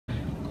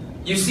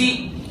You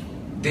see,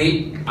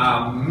 there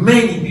are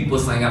many people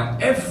signing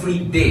up every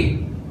day,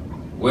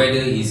 whether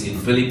it's in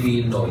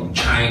Philippines or in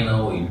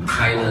China or in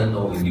Thailand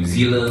or in New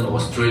Zealand or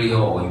Australia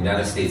or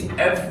United States.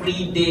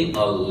 Every day,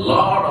 a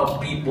lot of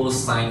people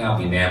sign up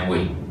in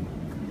Amway.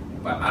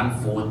 But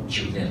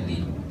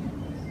unfortunately,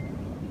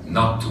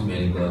 not too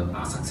many people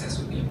are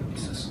successful in the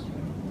business.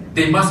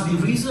 There must be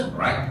reason,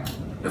 right?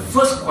 The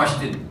first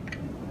question,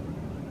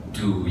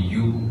 do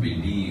you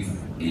believe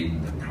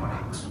in the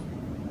products?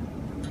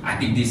 I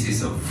think this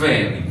is a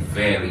very,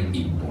 very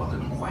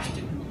important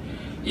question.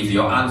 If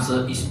your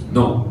answer is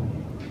no,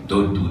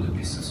 don't do the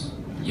business.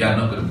 You are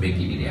not going to make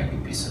it in every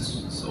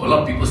business. So a lot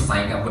of people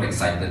sign up, got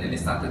excited, and they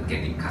started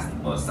getting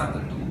customers,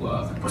 started to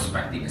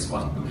prospecting as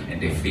possible,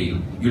 and they fail.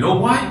 You know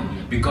why?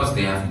 Because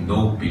they have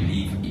no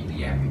belief in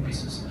the every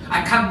business.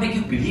 I can't make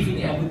you believe in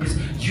the every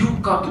business.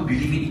 You've got to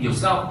believe it in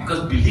yourself,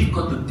 because belief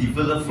got to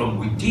develop from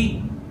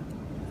within.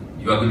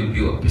 You are going to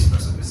build a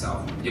business of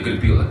yourself. You're going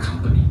to build a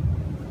company.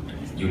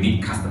 You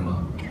need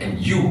customer, and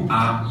you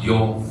are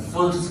your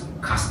first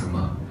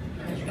customer.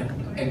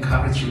 I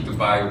encourage you to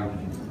buy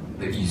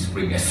the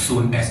eSpring as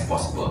soon as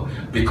possible,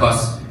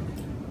 because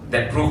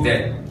that proves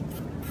that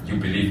you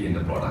believe in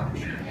the product.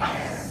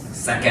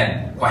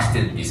 Second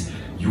question is,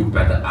 you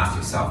better ask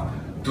yourself,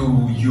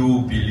 do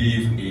you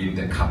believe in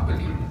the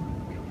company?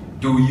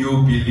 Do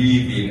you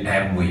believe in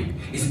Amway?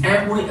 Is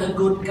Amway a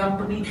good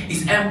company?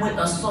 Is Amway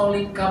a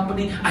solid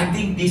company? I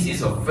think this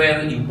is a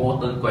very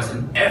important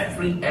question.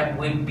 Every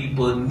Amway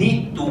people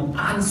need to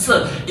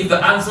answer. If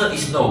the answer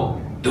is no,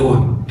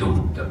 don't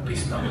do the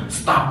business.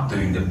 Stop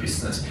doing the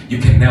business. You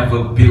can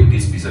never build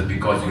this business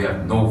because you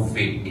have no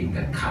faith in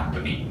the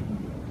company.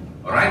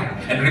 Alright?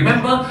 And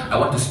remember, I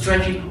want to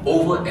stretch it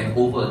over and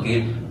over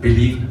again.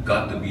 Belief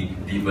got to be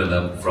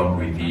developed from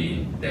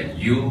within. That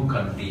you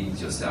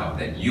convince yourself,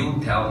 that you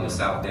tell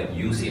yourself, that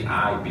you say,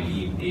 I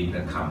believe in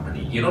the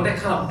company. You know, that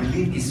kind of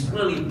belief is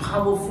really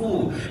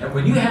powerful. And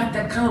when you have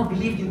that kind of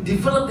belief, you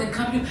develop that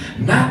kind of belief,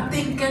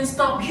 nothing can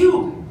stop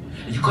you.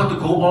 You got to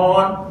go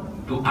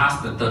on to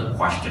ask the third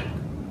question.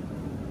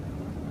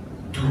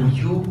 Do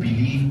you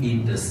believe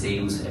in the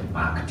sales and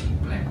marketing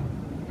plan?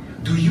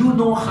 Do you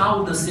know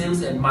how the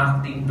sales and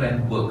marketing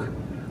plan work?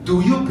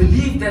 Do you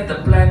believe that the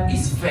plan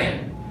is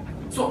fair?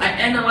 So I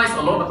analyzed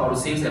a lot about the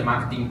sales and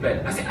marketing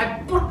plan. I said, I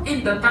put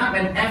in the time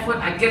and effort,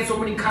 I get so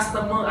many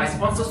customers, I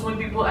sponsor so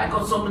many people, I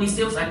got so many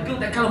sales, I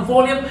build that kind of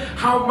volume,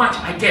 how much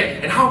I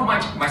get and how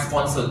much my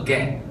sponsor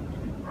get,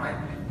 right?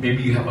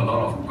 Maybe you have a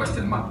lot of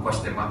question mark,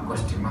 question mark,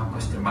 question mark,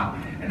 question mark,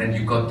 and then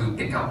you got to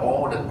take out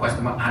all the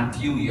question mark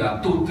until you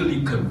are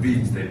totally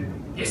convinced that,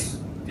 yes,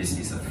 this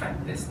is a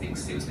fantastic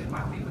sales and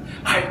marketing plan.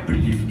 I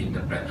believe in the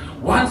plan.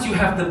 Once you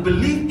have the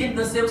belief in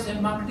the sales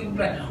and marketing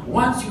plan,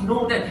 once you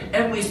know that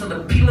Amway is not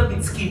a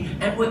pyramid scheme,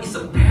 Amway is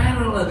a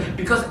parallel,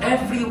 because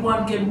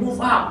everyone can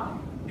move up.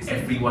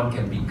 Everyone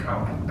can be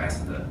crown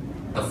ambassador.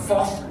 The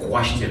fourth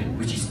question,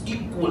 which is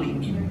equally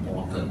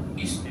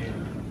important, is,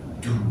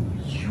 do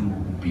you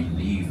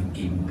believe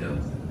in the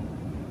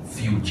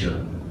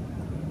future,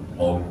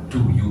 or do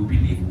you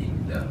believe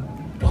in the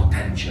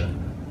potential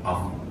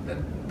of the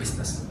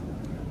business?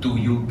 Do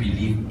you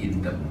believe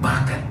in the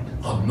market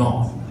or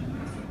not?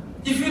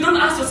 If you don't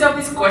ask yourself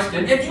this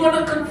question, and you are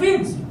not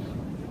convinced,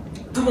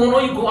 tomorrow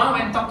you go out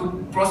and talk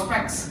to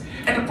prospects,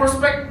 and the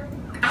prospect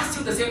asks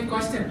you the same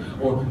question.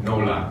 Oh, no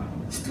lah,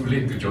 it's too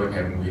late to join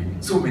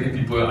Amway. So many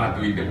people are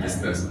doing the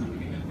business.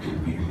 Do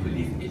you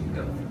believe in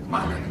the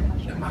market,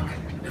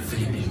 the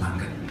Philippine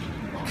market?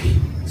 Okay,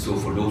 so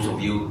for those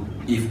of you,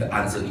 if the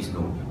answer is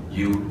no,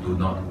 you do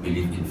not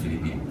believe in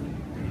Philippines.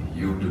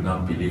 You do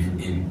not believe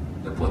in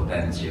the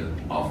potential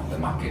of the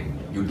market.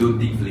 You don't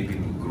think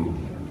Philippines will grow.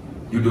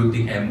 You don't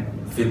think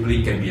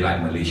Philippines can be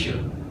like Malaysia.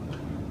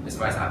 As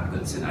far as I'm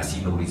concerned, I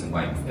see no reason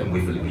why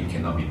Amway Philippines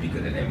cannot be bigger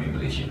than Amway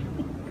Malaysia.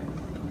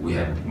 We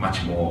have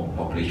much more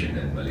population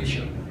than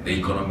Malaysia. The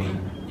economy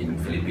in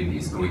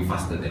Philippines is growing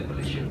faster than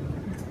Malaysia.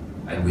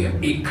 And we have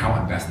 8 crown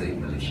ambassadors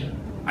in Malaysia.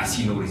 I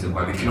see no reason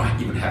why we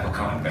cannot even have a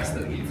crown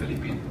ambassador in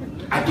Philippines.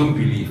 I don't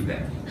believe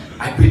that.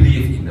 I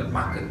believe in the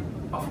market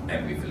of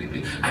Amway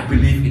Philippines. I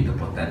believe in the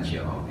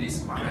potential of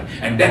this market,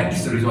 and that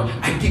is the reason why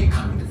I keep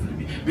coming to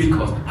Philippines,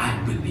 because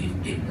I believe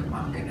in the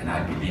market and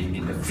I believe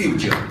in the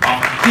future of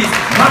this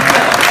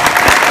market.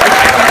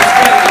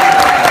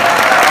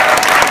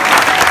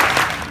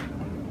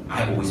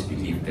 I always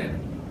believe that,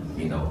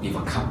 you know, if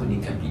a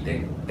company can be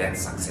that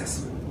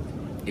successful,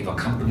 if a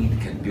company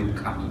can build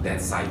up to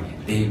that size,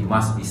 there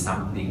must be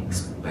something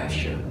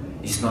special.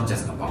 It's not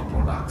just about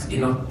products.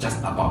 It's not just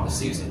about the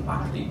sales and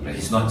marketing.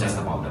 It's not just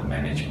about the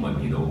management,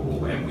 you know,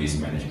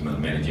 Amway's management,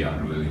 manager are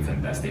really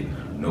fantastic.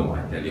 No,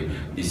 I tell you,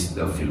 it's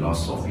the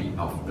philosophy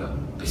of the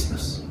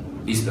business.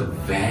 It's the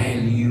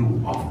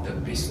value of the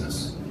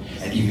business.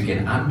 And if you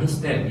can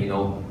understand, you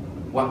know,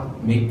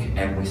 what makes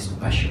Amway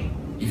special,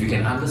 if you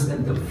can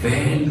understand the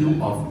value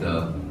of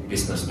the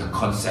business, the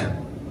concept,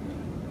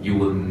 you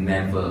will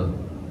never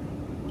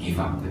give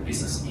up the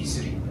business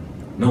easily.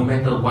 No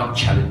matter what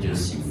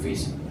challenges you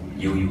face,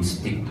 you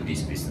stick to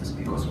this business.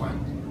 Because why?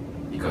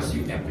 Because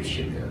you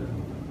appreciate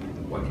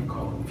what you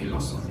call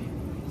philosophy.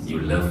 You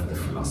love the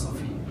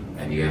philosophy,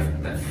 and you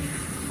have that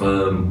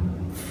firm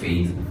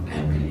faith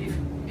and belief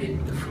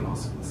in the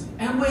philosophy.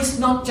 Amway is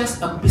not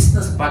just a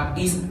business, but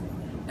is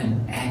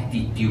an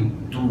attitude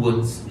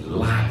towards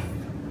life.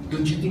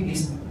 Don't you think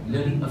it's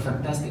really a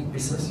fantastic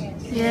business?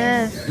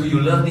 Yes. Do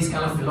you love this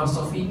kind of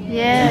philosophy?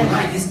 Yes. Do you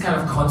like this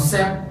kind of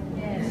concept?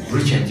 Yes.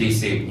 Rich and Jay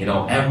say, you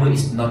know, Amway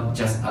is not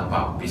just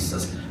about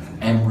business.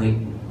 Amway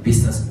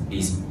business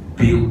is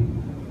built,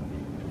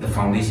 the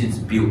foundation is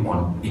built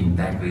on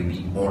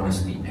integrity,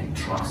 honesty, and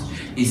trust.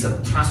 It's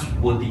a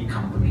trustworthy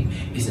company.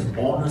 It's an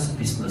honest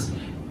business.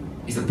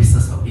 It's a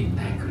business of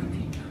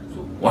integrity.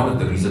 So one of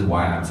the reasons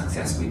why I'm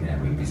successful in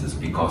Amway business,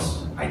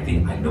 because I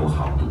think I know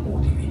how to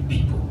motivate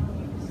people.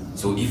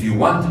 So if you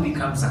want to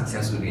become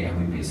successful in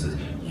Amway business,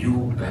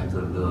 you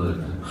better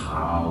learn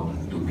how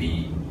to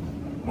be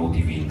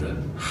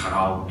motivated,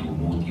 how to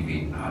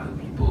motivate other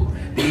people.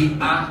 There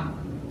are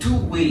two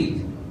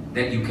ways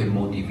that you can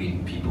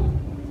motivate people.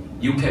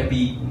 You can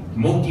be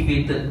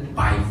motivated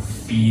by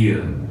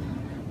fear.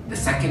 The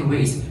second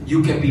way is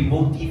you can be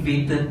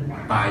motivated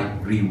by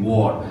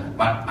reward.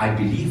 But I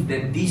believe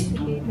that these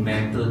two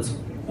methods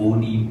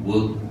only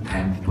work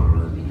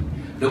temporarily.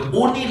 The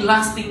only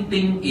lasting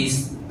thing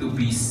is to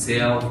be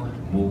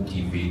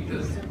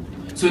self-motivated.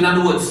 So in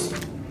other words,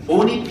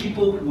 only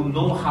people who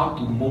know how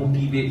to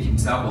motivate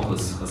himself or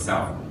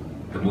herself,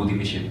 the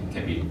motivation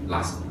can be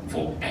last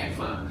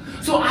forever.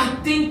 So I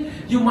think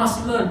you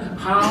must learn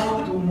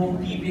how to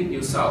motivate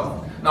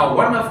yourself. Now,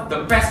 one of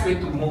the best way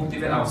to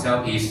motivate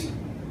ourselves is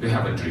to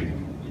have a dream.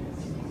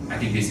 I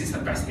think this is the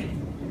best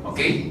thing.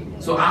 Okay?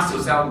 So ask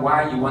yourself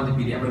why you want to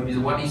be the Amway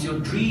business. What is your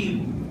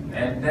dream?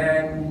 And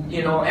then,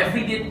 you know,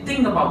 every day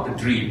think about the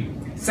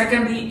dream.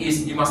 Secondly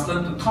is you must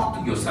learn to talk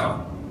to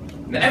yourself.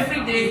 Now,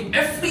 every day,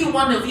 every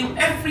one of you,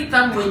 every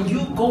time when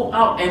you go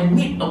out and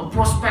meet a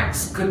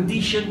prospect,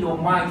 condition your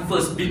mind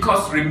first.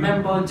 Because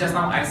remember, just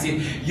now I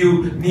said,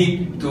 you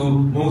need to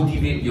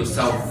motivate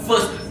yourself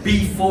first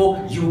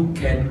before you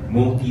can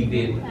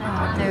motivate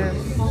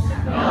others.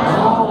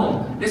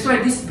 No. That's why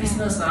this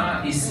business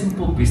is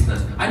simple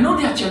business. I know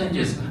there are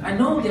challenges. I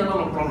know there are a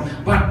lot of problems.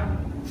 But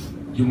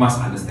you must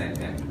understand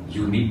that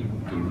you need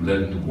to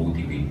learn to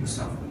motivate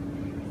yourself.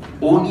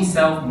 Only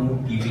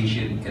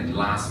self-motivation can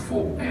last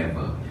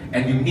forever.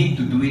 And you need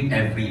to do it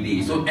every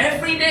day. So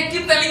every day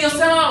keep telling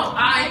yourself,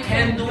 I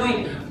can do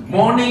it.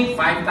 Morning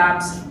 5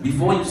 times,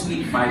 before you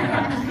sleep 5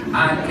 times.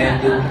 I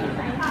can do it.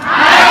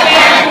 I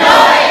can do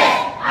it.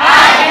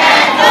 I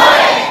can do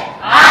it.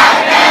 I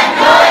can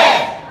do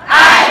it.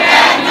 I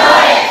can do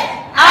it.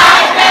 I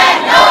can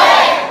do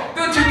it.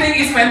 Don't you think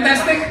it's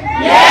fantastic?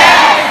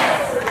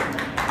 Yes.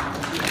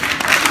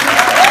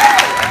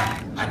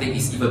 I think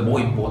it's even more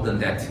important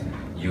that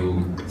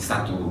you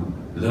start to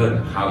learn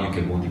how you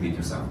can motivate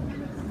yourself.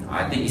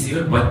 I think it's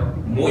even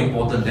more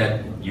important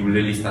that you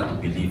really start to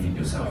believe in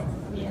yourself.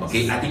 Yes.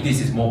 Okay, I think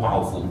this is more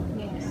powerful.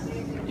 Yes.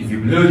 If you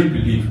really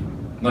believe,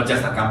 not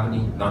just the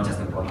company, not just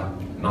the product,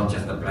 not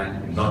just the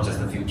plan, not just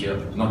the future,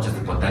 not just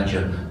the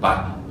potential,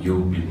 but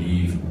you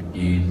believe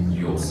in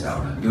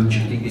yourself. Don't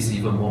you think this is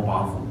even more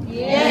powerful?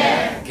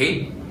 Yes.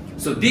 Okay,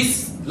 so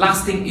this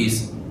last thing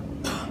is,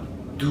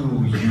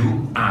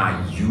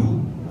 are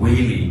you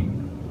willing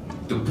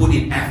to put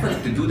in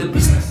effort to do the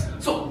business?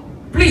 So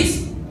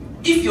please,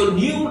 if your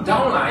new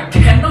downline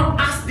cannot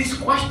ask this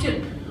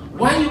question,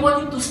 why you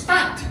want him to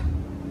start?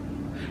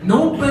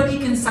 Nobody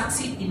can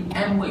succeed in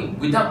Amway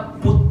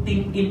without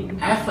putting in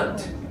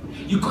effort.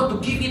 You got to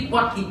give it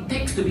what it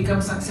takes to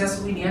become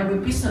successful in the Amway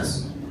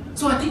business.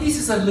 So I think this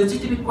is a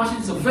legitimate question.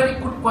 It's a very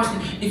good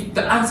question. If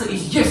the answer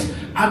is yes,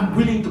 I'm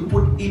willing to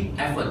put in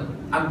effort.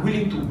 I'm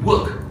willing to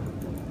work.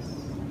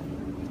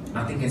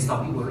 Nothing can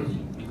stop you already.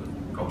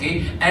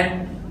 Okay?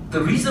 And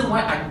the reason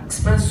why I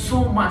spend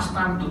so much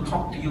time to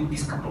talk to you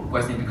these couple of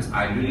questions, because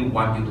I really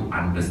want you to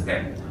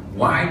understand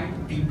why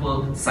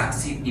people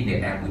succeed in the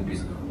Amway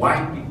business,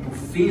 why people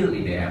fail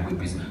in the Amway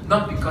business.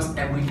 Not because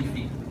Amway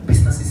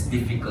business is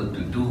difficult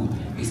to do,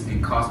 it's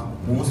because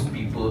most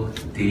people,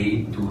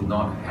 they do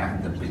not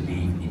have the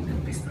belief